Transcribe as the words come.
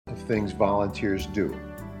things volunteers do.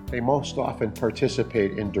 They most often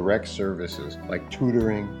participate in direct services like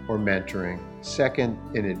tutoring or mentoring. Second,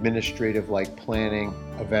 in administrative like planning,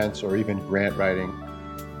 events, or even grant writing.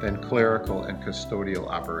 Then clerical and custodial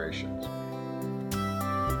operations.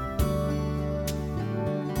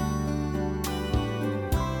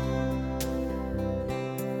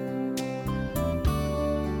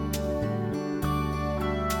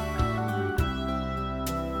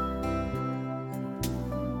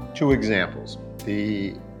 Two examples.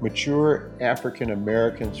 The Mature African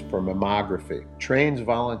Americans for Mammography trains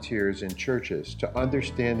volunteers in churches to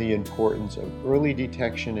understand the importance of early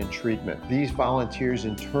detection and treatment. These volunteers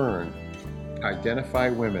in turn identify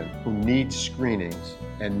women who need screenings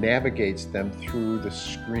and navigates them through the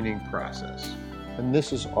screening process. And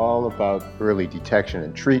this is all about early detection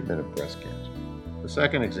and treatment of breast cancer. The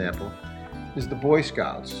second example is the Boy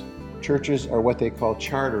Scouts. Churches are what they call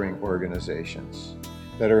chartering organizations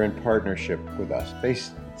that are in partnership with us. They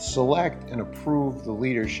select and approve the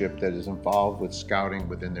leadership that is involved with scouting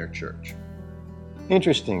within their church.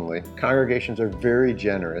 Interestingly, congregations are very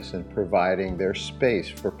generous in providing their space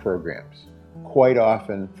for programs, quite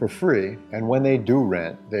often for free, and when they do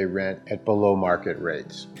rent, they rent at below market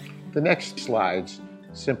rates. The next slides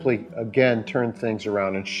simply again turn things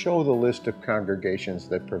around and show the list of congregations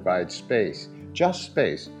that provide space, just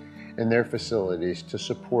space, in their facilities to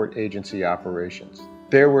support agency operations.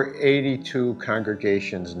 There were 82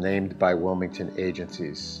 congregations named by Wilmington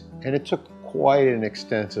agencies, and it took quite an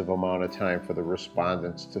extensive amount of time for the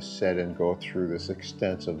respondents to sit and go through this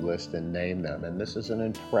extensive list and name them, and this is an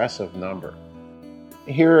impressive number.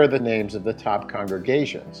 Here are the names of the top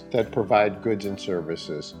congregations that provide goods and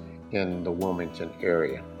services in the Wilmington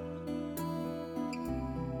area.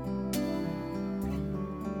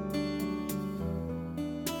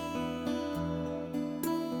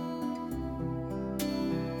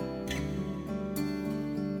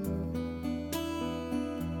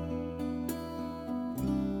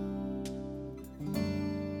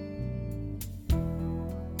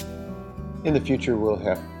 In the future, we'll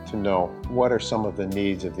have to know what are some of the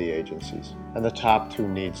needs of the agencies. And the top two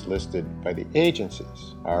needs listed by the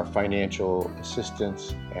agencies are financial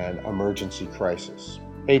assistance and emergency crisis.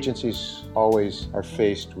 Agencies always are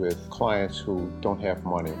faced with clients who don't have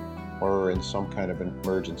money or are in some kind of an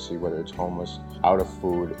emergency, whether it's homeless, out of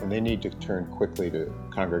food, and they need to turn quickly to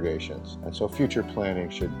congregations. And so future planning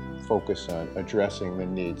should focus on addressing the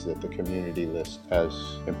needs that the community lists as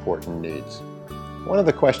important needs. One of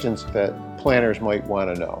the questions that planners might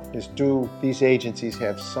want to know is, do these agencies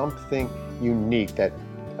have something unique that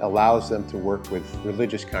allows them to work with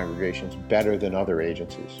religious congregations better than other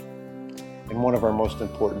agencies? And one of our most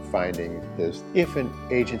important findings is, if an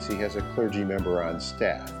agency has a clergy member on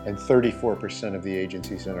staff, and 34% of the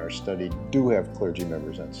agencies in our study do have clergy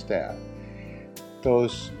members on staff,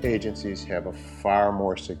 those agencies have a far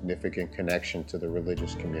more significant connection to the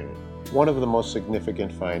religious community. One of the most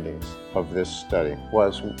significant findings of this study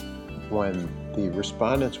was when the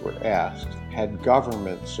respondents were asked, had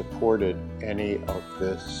government supported any of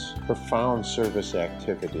this profound service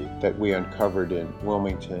activity that we uncovered in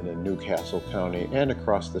Wilmington and Newcastle County and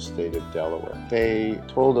across the state of Delaware? They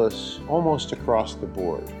told us almost across the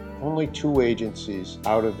board. Only 2 agencies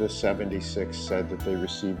out of the 76 said that they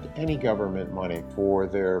received any government money for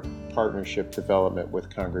their partnership development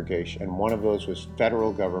with congregation. And one of those was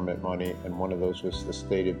federal government money, and one of those was the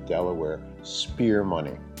state of Delaware SPEAR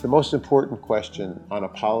money. The most important question on a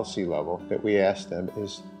policy level that we asked them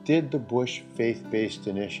is, did the Bush faith-based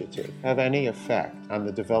initiative have any effect on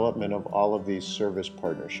the development of all of these service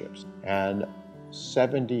partnerships? And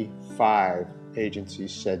 75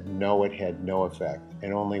 agencies said no, it had no effect,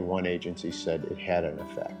 and only 1 agency said it had an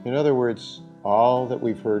effect. In other words, all that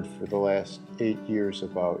we've heard for the last 8 years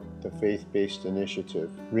about the faith-based initiative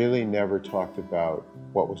really never talked about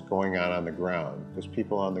what was going on the ground, because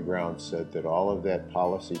people on the ground said that all of that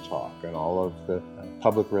policy talk and all of the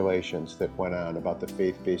public relations that went on about the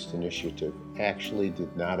faith-based initiative actually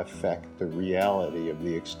did not affect the reality of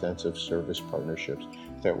the extensive service partnerships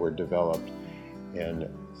that were developed in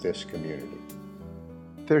this community.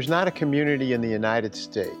 There's not a community in the United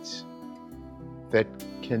States that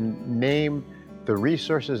can name the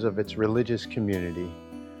resources of its religious community,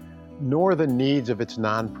 nor the needs of its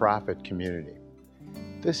nonprofit community.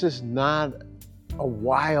 This is not a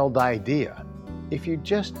wild idea. If you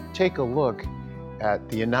just take a look at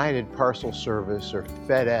the United Parcel Service or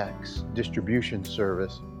FedEx distribution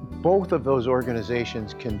service, both of those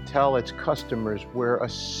organizations can tell its customers where a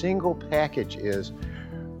single package is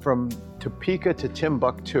from Topeka to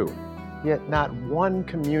Timbuktu. Yet not one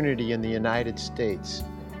community in the United States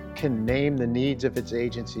can name the needs of its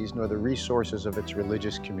agencies nor the resources of its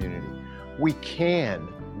religious community. We can,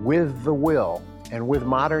 with the will and with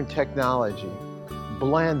modern technology,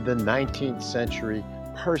 blend the 19th century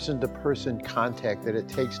person-to-person contact that it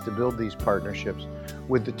takes to build these partnerships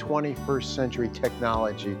with the 21st century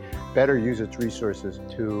technology, better use its resources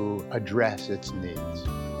to address its needs.